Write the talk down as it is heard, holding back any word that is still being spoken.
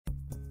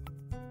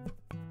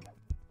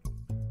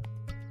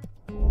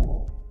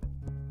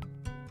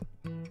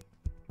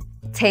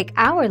Take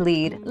our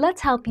lead, let's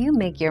help you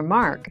make your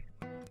mark.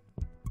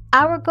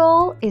 Our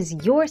goal is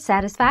your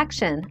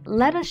satisfaction.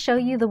 Let us show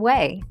you the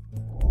way.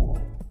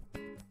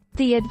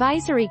 The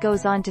advisory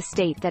goes on to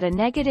state that a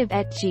negative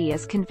ETG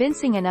is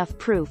convincing enough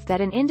proof that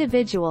an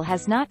individual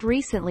has not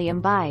recently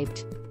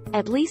imbibed,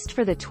 at least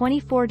for the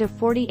 24 to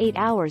 48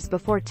 hours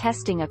before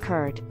testing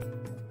occurred.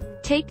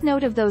 Take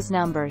note of those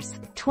numbers,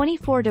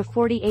 24 to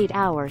 48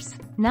 hours,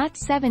 not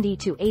 70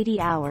 to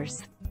 80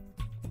 hours.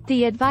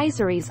 The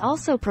advisories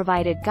also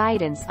provided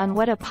guidance on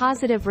what a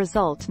positive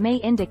result may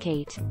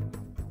indicate.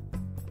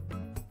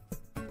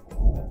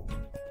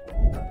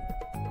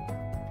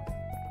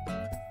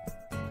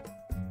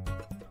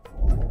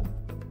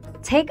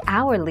 Take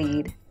our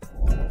lead.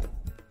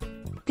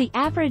 The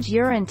average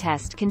urine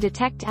test can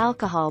detect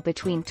alcohol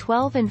between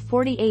 12 and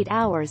 48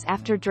 hours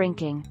after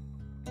drinking.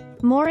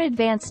 More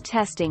advanced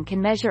testing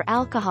can measure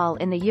alcohol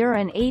in the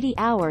urine 80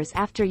 hours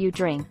after you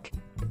drink.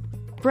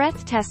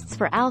 Breath tests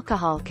for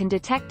alcohol can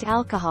detect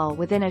alcohol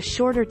within a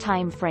shorter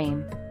time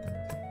frame.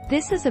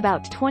 This is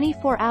about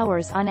 24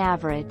 hours on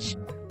average.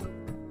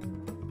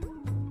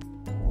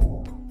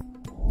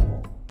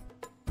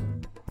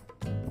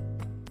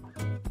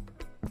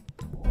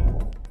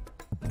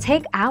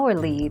 Take our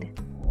lead.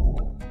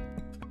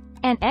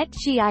 An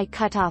ETGI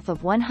cutoff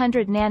of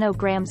 100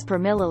 nanograms per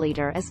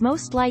milliliter is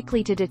most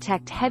likely to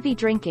detect heavy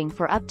drinking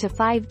for up to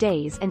 5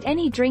 days and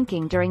any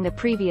drinking during the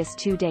previous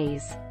 2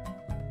 days.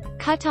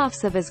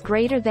 Cutoffs of as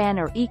greater than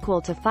or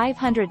equal to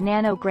 500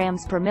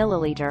 nanograms per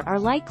milliliter are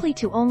likely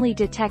to only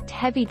detect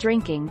heavy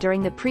drinking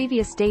during the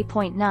previous day.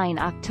 9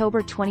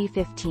 October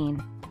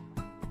 2015.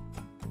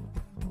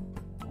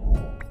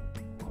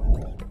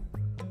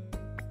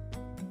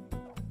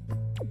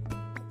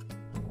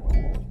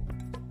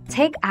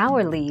 Take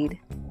our lead.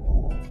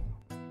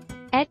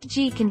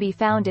 ETG can be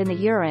found in the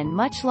urine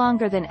much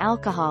longer than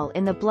alcohol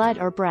in the blood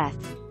or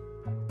breath.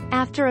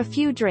 After a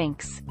few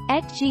drinks,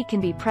 ETG can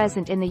be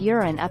present in the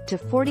urine up to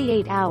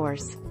 48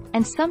 hours,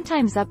 and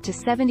sometimes up to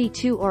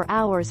 72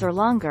 hours or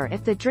longer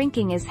if the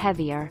drinking is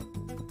heavier.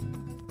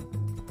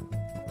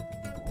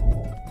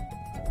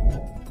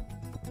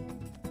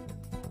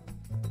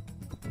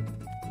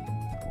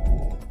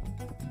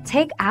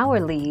 Take our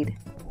lead.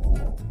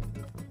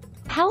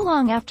 How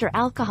long after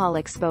alcohol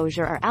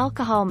exposure are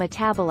alcohol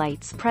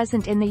metabolites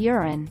present in the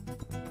urine?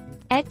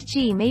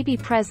 ETG may be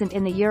present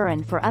in the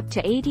urine for up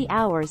to 80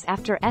 hours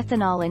after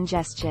ethanol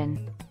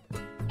ingestion.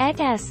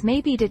 ETS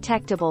may be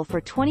detectable for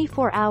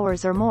 24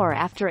 hours or more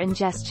after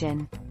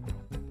ingestion.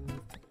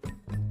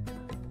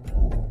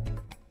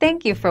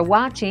 Thank you for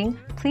watching.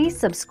 Please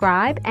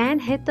subscribe and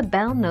hit the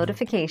bell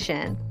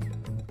notification.